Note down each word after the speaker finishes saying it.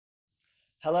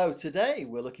Hello, today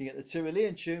we're looking at the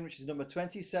Tyrolean Tune, which is number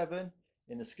 27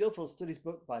 in the Skilful Studies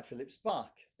book by Philip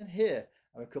Sparke. And here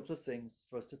are a couple of things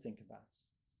for us to think about.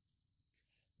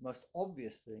 The most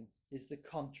obvious thing is the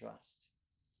contrast.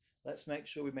 Let's make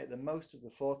sure we make the most of the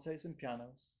fortes and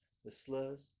pianos, the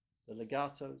slurs, the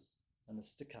legatos, and the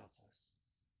staccatos.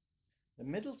 The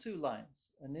middle two lines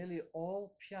are nearly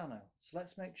all piano, so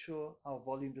let's make sure our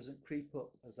volume doesn't creep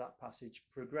up as that passage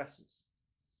progresses.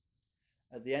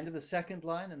 At the end of the second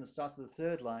line and the start of the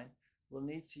third line, we'll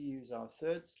need to use our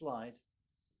third slide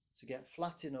to get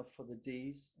flat enough for the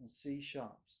D's and C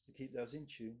sharps to keep those in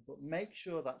tune, but make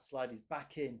sure that slide is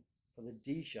back in for the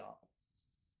D sharp.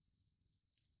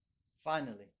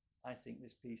 Finally, I think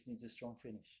this piece needs a strong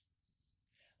finish.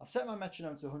 I'll set my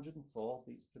metronome to 104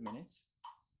 beats per minute.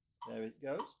 There it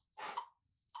goes.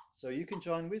 So you can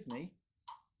join with me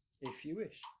if you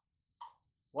wish.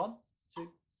 1, 2.